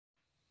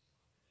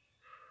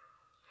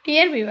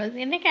Dear viewers,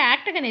 இன்றைக்கி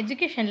octagon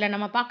எஜுகேஷனில்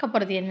நம்ம பார்க்க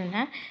போகிறது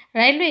என்னென்னா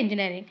ரயில்வே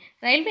இன்ஜினியரிங்.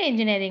 ரயில்வே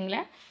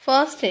இன்ஜினியரிங்கில்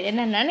ஃபர்ஸ்ட்டு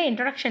என்னென்னு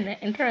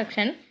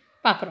இன்ட்ரொடக்ஷன்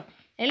பார்க்குறோம்.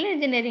 ரயில்வே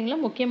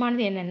இன்ஜினியரிங்கில்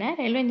முக்கியமானது என்னென்ன,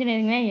 ரயில்வே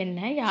இன்ஜினியரிங்னால்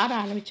என்ன, யார்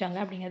ஆரம்பித்தாங்க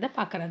அப்படிங்கிறத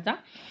பார்க்குறது தான்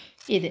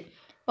இது.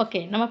 ஓகே,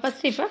 நம்ம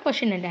ஃபஸ்ட்டு இப்போ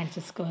கொஷின் அண்ட்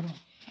ஆன்சர்ஸ்க்கு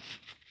வருவோம்.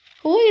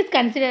 Who is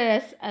consider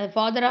as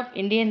father of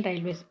Indian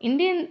railways?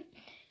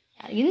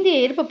 இந்திய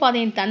இருப்பு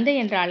பாதையின் தந்தை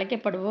என்று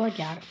அழைக்கப்படுபவர்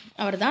யார்?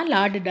 அவர் தான்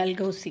லார்டு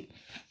டல்கௌசி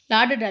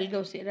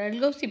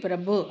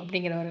பிரபு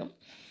அப்படிங்கிறவர்.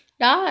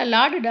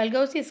 Lord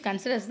Dalhousie is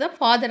considers the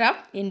father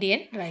of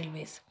Indian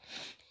railways.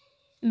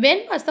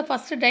 When was the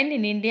first train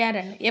in India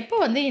run? எப்போ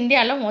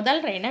இந்தியாவில்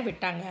முதல் ட்ரெயினை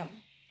விட்டாங்க?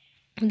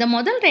 இந்த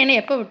முதல் ட்ரெயினை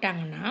எப்போ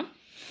விட்டாங்கன்னா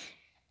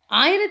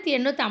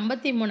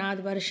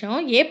 1853 வருஷம்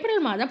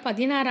ஏப்ரல் மாதம்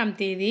 16ஆம்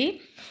தேதி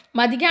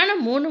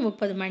மதியானம்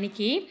 3:30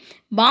 மணிக்கு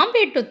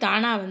பாம்பே டு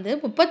தானா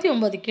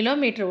 39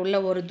 கிலோமீட்டர் உள்ள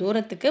ஒரு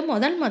தூரத்துக்கு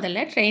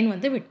முதல்ல ட்ரெயின்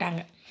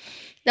விட்டாங்க.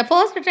 The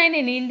first train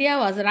in India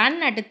was run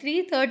at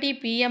 3:30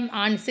 p.m.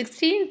 on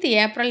 16th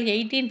April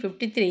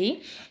 1853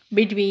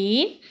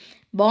 between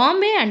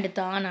Bombay and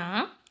Thana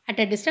at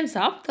a distance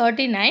of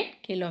 39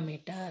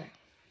 kilometers.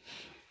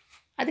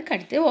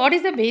 அதுக்கடுத்து, what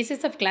is the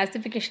basis of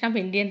classification of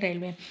Indian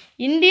railway?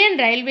 Indian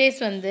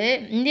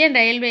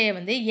ரயில்வேயை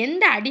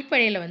எந்த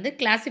அடிப்படையில்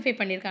classify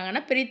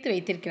பண்ணியிருக்காங்கன்னா பிரித்து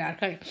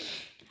வைத்திருக்கிறார்கள்.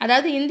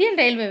 அதாவது Indian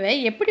ரயில்வேவை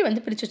எப்படி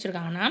பிரித்து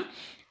வச்சுருக்காங்கன்னா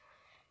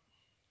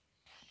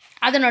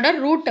அதனோட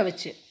ரூட்டை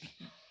வச்சு,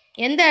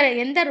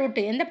 எந்த ரூட்டு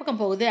எந்த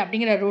பக்கம் போகுது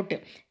அப்படிங்கிற route,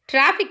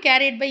 traffic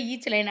carried by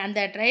each line, அந்த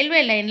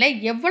ரயில்வே லைனில்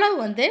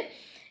எவ்வளவு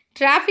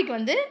டிராஃபிக்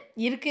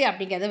இருக்குது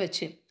அப்படிங்கிறத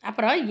வச்சு,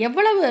 அப்புறம்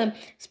எவ்வளவு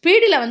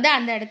ஸ்பீடில்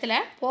அந்த இடத்துல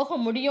போக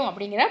முடியும்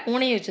அப்படிங்கிற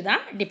மூணையை வச்சு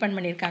தான் டிபெண்ட்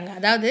பண்ணியிருக்காங்க.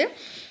 அதாவது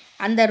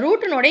அந்த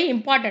ரூட்டினுடைய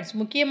இம்பார்ட்டன்ஸ்,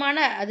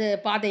 முக்கியமான அது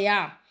பாதையா,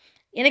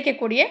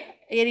 இணைக்கக்கூடிய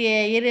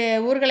இரு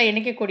ஊர்களை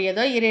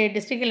இணைக்கக்கூடியதோ, இரு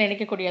டிஸ்ட்ரிக்டில்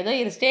இணைக்கக்கூடியதோ,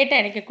 இரு ஸ்டேட்டை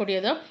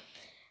இணைக்கக்கூடியதோ,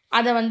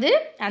 அதை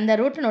அந்த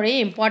ரூட்டினுடைய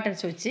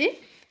இம்பார்ட்டன்ஸ் வச்சு,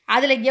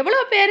 அதில் எவ்வளோ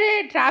பேர்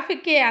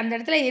டிராஃபிக்கு அந்த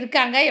இடத்துல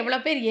இருக்காங்க, எவ்வளோ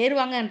பேர்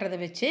ஏறுவாங்கன்றதை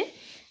வச்சு,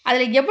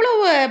 அதில் எவ்வளோ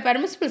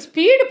பெர்மிசிபிள்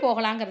ஸ்பீடு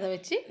போகலாங்கிறத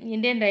வச்சு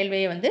இந்தியன்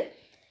ரயில்வேயை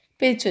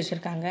பிரித்து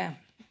வச்சுருக்காங்க.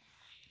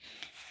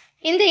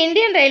 இந்த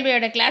இந்தியன்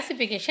ரயில்வேயோட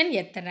கிளாஸிஃபிகேஷன்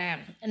எத்தனை?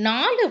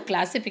 4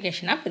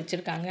 கிளாஸிஃபிகேஷனாக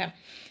பிரிச்சுருக்காங்க.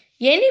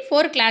 Any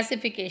 4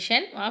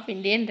 classification of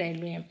Indian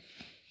railway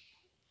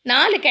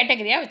 4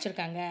 கேட்டகரியாக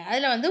வச்சுருக்காங்க.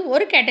 அதில்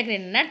ஒரு கேட்டகரி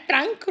என்னென்னா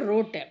trunk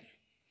route,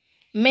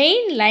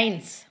 main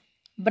lines,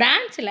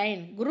 branch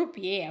line, group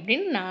A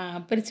அப்படின்னு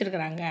நான்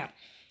பிரிச்சுருக்குறாங்க.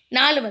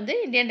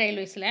 4 இந்தியன்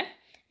ரயில்வேஸில்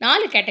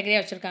 4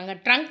 கேட்டகரியாக வச்சுருக்காங்க.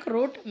 Trunk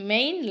root,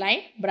 main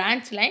line,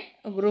 branch line,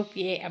 group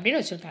A அப்படின்னு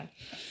வச்சுருக்காங்க.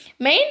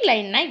 மெயின்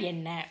லைன்னா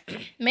என்ன?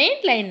 மெயின்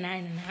லைன்னா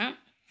என்னென்னா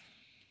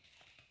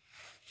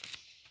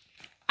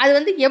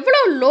அது எவ்வளோ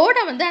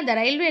லோடை அந்த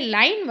ரயில்வே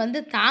லைன்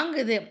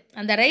தாங்குது,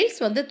 அந்த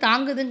ரயில்ஸ்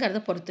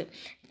தாங்குதுங்கிறத பொறுத்து.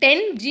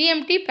 10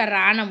 GMT பெர்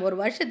ஆனம், ஒரு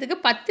வருஷத்துக்கு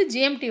 10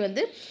 GMT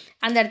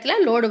அந்த இடத்துல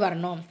லோடு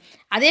வரணும்.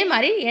 அதே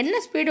மாதிரி என்ன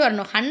ஸ்பீடு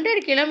வரணும்? 100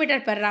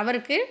 கிலோமீட்டர் பெர்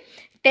ஹவருக்கு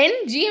 10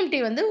 GMT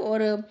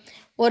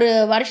ஒரு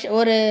வருஷம்,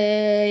 ஒரு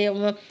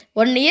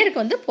 1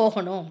 இயருக்கு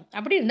போகணும்.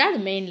 அப்படி இருந்தால்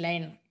அது மெயின்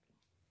லைன்.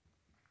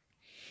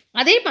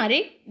 அதே மாதிரி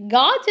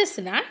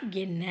காஜஸ்னால்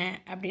என்ன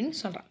அப்படின்னு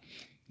சொல்கிறோம்.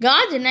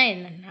 காஜ்னா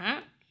என்னென்னா,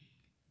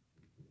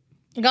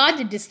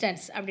 காஜ்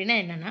டிஸ்டன்ஸ் அப்படின்னா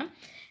என்னென்னா,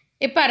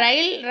 இப்போ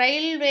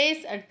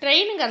ரயில்வேஸ்,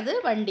 ட்ரெயினுங்கிறது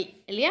வண்டி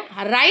இல்லையா,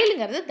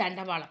 ரயிலுங்கிறது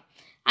தண்டவாளம்.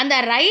 அந்த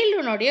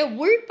ரயிலுனுடைய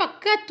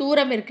உள்பக்க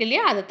தூரம் இருக்குது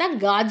இல்லையா, அதை தான்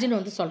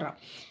காஜுன்னு சொல்கிறோம்.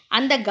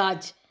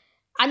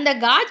 அந்த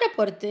காஜை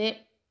பொறுத்து,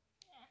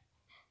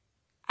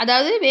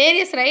 அதாவது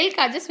various rail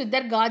gauges with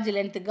Dhar gauge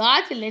length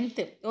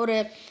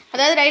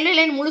அதாவது ரயில்வே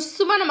லைன்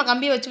முழுசுமாக நம்ம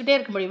கம்பியை வச்சுக்கிட்டே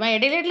இருக்க முடியுமா?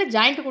 இடையில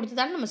ஜாயிண்ட் கொடுத்து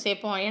தானே நம்ம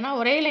சேர்ப்போம். ஏன்னா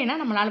ஒரே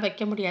லைனாக நம்மளால்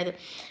வைக்க முடியாது.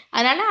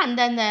 அதனால்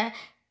அந்த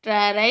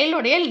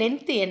ரயிலுடைய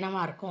லென்த்து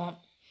என்னவாக இருக்கும்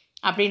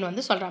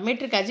அப்படின்னு சொல்கிறோம்.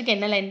 மீட்டர் காஜுக்கு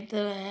என்ன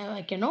லென்த்து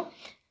வைக்கணும்,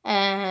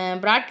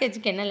 ப்ராட்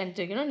கேஜுக்கு என்ன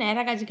லென்த் வைக்கணும்,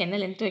 நேரா காஜுக்கு என்ன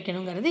லென்த்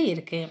வைக்கணுங்கிறது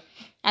இருக்குது.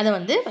 அதை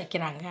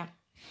வைக்கிறாங்க.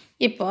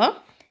 இப்போது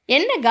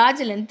என்ன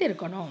காஜ் லென்த்து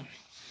இருக்கணும்?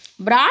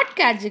 ப்ராட்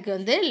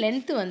கேஜுக்கு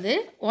லென்த்து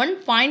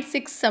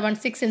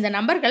 1.676, இந்த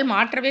நம்பர்கள்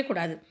மாற்றவே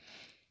கூடாது.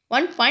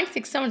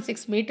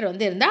 1.676 மீட்டர்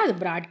இருந்தால் அது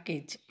ப்ராட்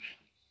கேஜ்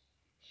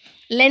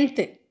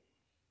லென்த்து.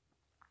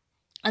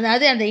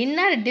 அதாவது அந்த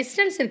இன்னர்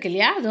டிஸ்டன்ஸ் இருக்கு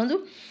இல்லையா, அது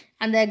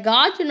அந்த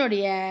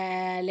காஜினுடைய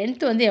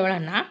length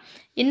எவ்வளோன்னா,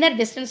 inner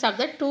distance of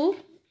the 2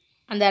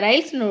 அந்த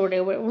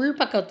ரயில்ஸினுடைய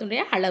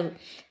உள்பக்கத்தினுடைய அளவு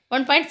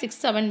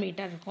 1.67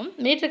 மீட்டர் இருக்கும்.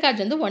 மீட்டர்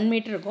காஜ் 1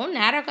 மீட்டர் இருக்கும்.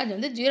 நேரோ காஜ்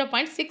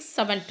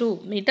 0.672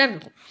 மீட்டர்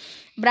இருக்கும்.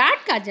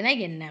 ப்ராட் காஜ்னா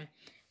என்ன?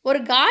 ஒரு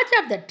காஜ்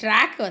ஆஃப் த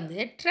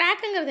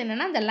ட்ராக்குங்கிறது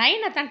என்னென்னா, அந்த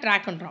லைனை தான்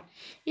ட்ராக்ன்றோம்.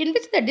 In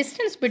which the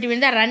distance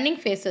between the running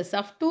faces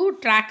of 2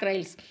 track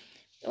rails.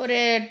 ஒரு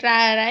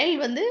ரயில்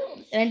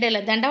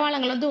 2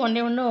 தண்டவாளங்கள்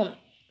ஒன்று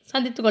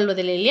சந்தித்து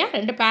கொள்வதில்லை இல்லையா,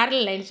 2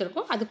 பேரலல் லைன்ஸ்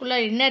இருக்கும். அதுக்குள்ளே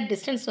இன்னர்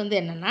டிஸ்டன்ஸ்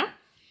என்னென்னா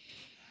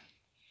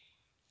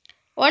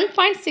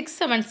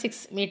 1.676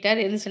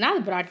 மீட்டர் இருந்துச்சுன்னா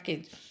அது ப்ராட்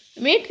கேஜ்.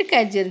 மீட்டர்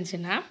கேஜ்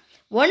இருந்துச்சுன்னா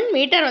 1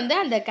 மீட்டர்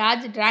அந்த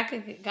காஜ்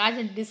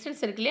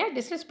டிஸ்டன்ஸ் இருக்கு இல்லையா,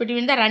 distance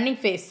between the running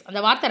face, அந்த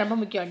வார்த்தை ரொம்ப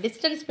முக்கியம்.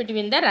 Distance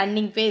between the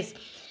running face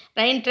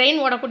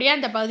train ஓடக்கூடிய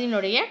அந்த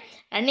பகுதியினுடைய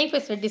ரன்னிங்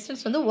ஃபேஸ்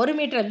டிஸ்டன்ஸ் வந்து 1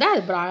 மீட்டர் இருந்தால்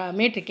அது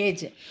மீட்ரு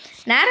கேஜ்.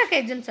 நேரோ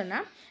கேஜ்னு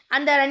சொன்னால்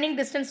அந்த ரன்னிங்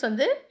டிஸ்டன்ஸ்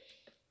வந்து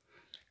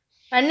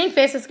ரன்னிங்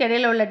ஃபேஸஸ்க்கு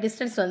இடையில் உள்ள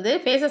டிஸ்டன்ஸ் வந்து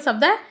faces of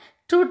the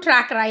 2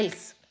 track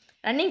rails,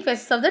 running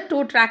faces of the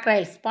 2 track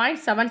rails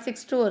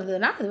 0.762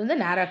 இருந்ததுன்னா அது வந்து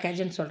நேரோ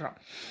கேஜ்னு சொல்கிறோம்.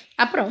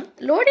 அப்புறம்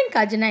லோடிங்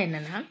காஜ்னா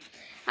என்னென்னா,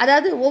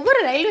 அதாவது ஒவ்வொரு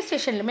ரயில்வே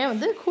ஸ்டேஷன்லையுமே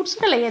வந்து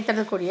குட்ஸ்களை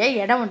ஏற்றுறதுக்கூடிய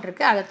இடம் ஒன்று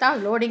இருக்குது, அதை தான்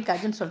லோடிங்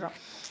காஜ்னு சொல்கிறோம்.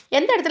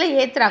 எந்த இடத்துல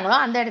ஏற்றுறாங்களோ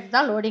அந்த இடத்துல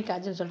தான் லோடிங்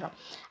காஜ்னு சொல்கிறோம்.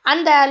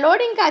 அந்த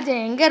லோடிங் காஜ்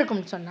எங்கே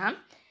இருக்கும்னு சொன்னால்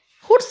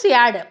குட்ஸ்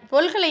யார்டு,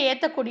 பொருட்களை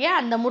ஏற்றக்கூடிய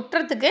அந்த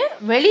முற்றத்துக்கு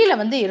வெளியில்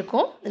வந்து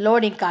இருக்கும்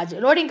லோடிங் காஜ்.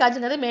 லோடிங்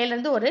காஜுங்கிறது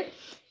மேலேருந்து ஒரு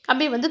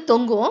கம்பி வந்து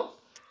தொங்கும்,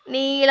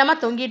 நீளமாக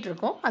தொங்கிட்டு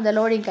இருக்கும் அந்த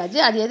லோடிங் காஜ்.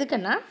 அது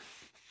எதுக்குன்னா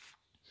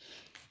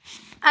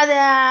அது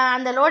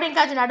அந்த லோடிங்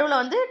காஜ்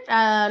நடுவில் வந்து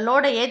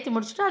லோடை ஏற்றி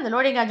முடிச்சுட்டு அந்த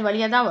லோடிங் காஜ்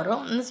வழியாக தான்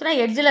வரும். இருந்துச்சுன்னா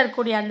எட்ஜில்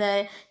இருக்கக்கூடிய அந்த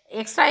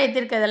எக்ஸ்ட்ரா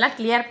ஏற்றிருக்கிறதெல்லாம்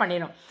கிளியர்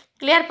பண்ணிடும்.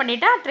 கிளியர்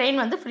பண்ணிட்டா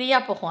ட்ரெயின் வந்து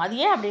ஃப்ரீயாக போகும். அது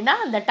ஏன் அப்படின்னா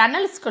அந்த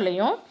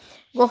டன்னல்ஸ்குள்ளேயும்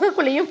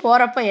குகைக்குள்ளேயும்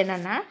போகிறப்ப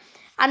என்னென்னா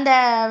அந்த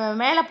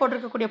மேலே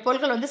போட்டிருக்கக்கூடிய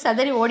பொருட்கள் வந்து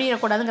சதறி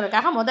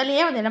ஓடிடக்கூடாதுங்கிறதுக்காக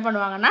முதலையே வந்து என்ன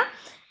பண்ணுவாங்கன்னா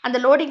அந்த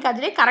லோடிங்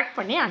காஜ்லேயே கரெக்ட்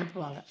பண்ணி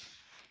அனுப்புவாங்க.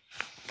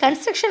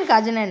 கன்ஸ்ட்ரக்ஷன்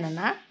காஜுன்னா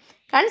என்னென்னா,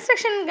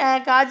 கன்ஸ்ட்ரக்ஷன்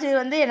காஜ்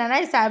வந்து என்னென்னா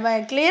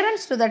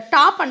clearance to the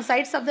top and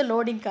sides of the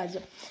loading gauge.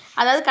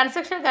 அதாவது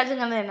கன்ஸ்ட்ரக்ஷன்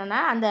காஜுங்கிறது என்னென்னா,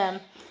 அந்த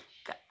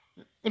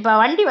இப்போ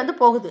வண்டி வந்து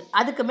போகுது,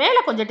 அதுக்கு மேலே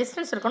கொஞ்சம்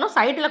டிஸ்டன்ஸ் இருக்கணும்,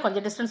 சைடில்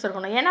கொஞ்சம் டிஸ்டன்ஸ்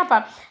இருக்கணும். ஏன்னா இப்போ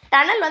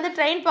டனல் வந்து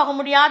ட்ரெயின் போக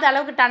முடியாத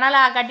அளவுக்கு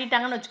டனலாக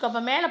கட்டிட்டாங்கன்னு வச்சுக்கோ,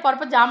 இப்போ மேலே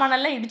போகிறப்ப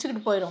ஜாமானெல்லாம்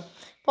இடிச்சுக்கிட்டு போயிடும்,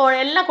 இப்போது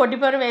எல்லாம் கொட்டி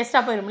போயிடும்,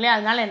 வேஸ்ட்டாக போயிடும் இல்லையா.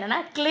 அதனால் என்னென்னா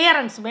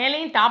கிளியரன்ஸ்,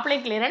 மேலேயும்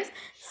டாப்லேயும் கிளியரன்ஸ்,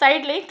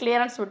 சைட்லேயும்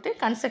கிளியரன்ஸ் விட்டு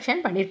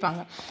கன்ஸ்ட்ரக்ஷன்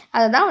பண்ணியிருப்பாங்க.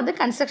 அதை தான் வந்து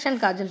கன்ஸ்ட்ரக்ஷன்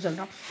காஜுன்னு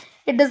சொல்கிறோம்.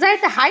 It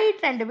decides the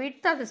height and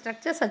width of the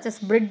structure such as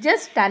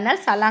bridges,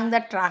 tunnels along the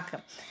track.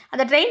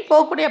 அந்த ட்ரெயின்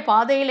போகக்கூடிய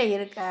பாதையில்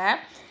இருக்க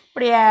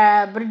இப்படிய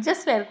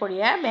பிரிட்ஜஸில்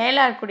இருக்கக்கூடிய மேலே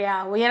இருக்கக்கூடிய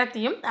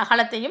உயரத்தையும்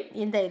அகலத்தையும்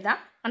இந்த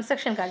இதுதான்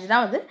கன்ஸ்ட்ரக்ஷன் காஜ்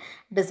தான் வந்து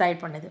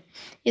டிசைட் பண்ணுது.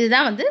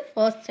 இதுதான் வந்து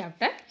ஃபர்ஸ்ட்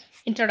சாப்டர்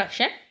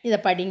இன்ட்ரொடக்ஷன். இதை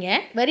படிங்க,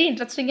 வெரி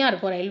இன்ட்ரெஸ்டிங்காக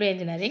இருக்கும் railway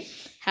engineering.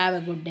 Have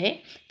a good day.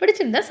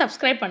 பிடிச்சிருந்தால்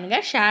சப்ஸ்கிரைப்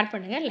பண்ணுங்கள், ஷேர்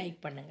பண்ணுங்கள், லைக்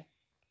பண்ணுங்கள்.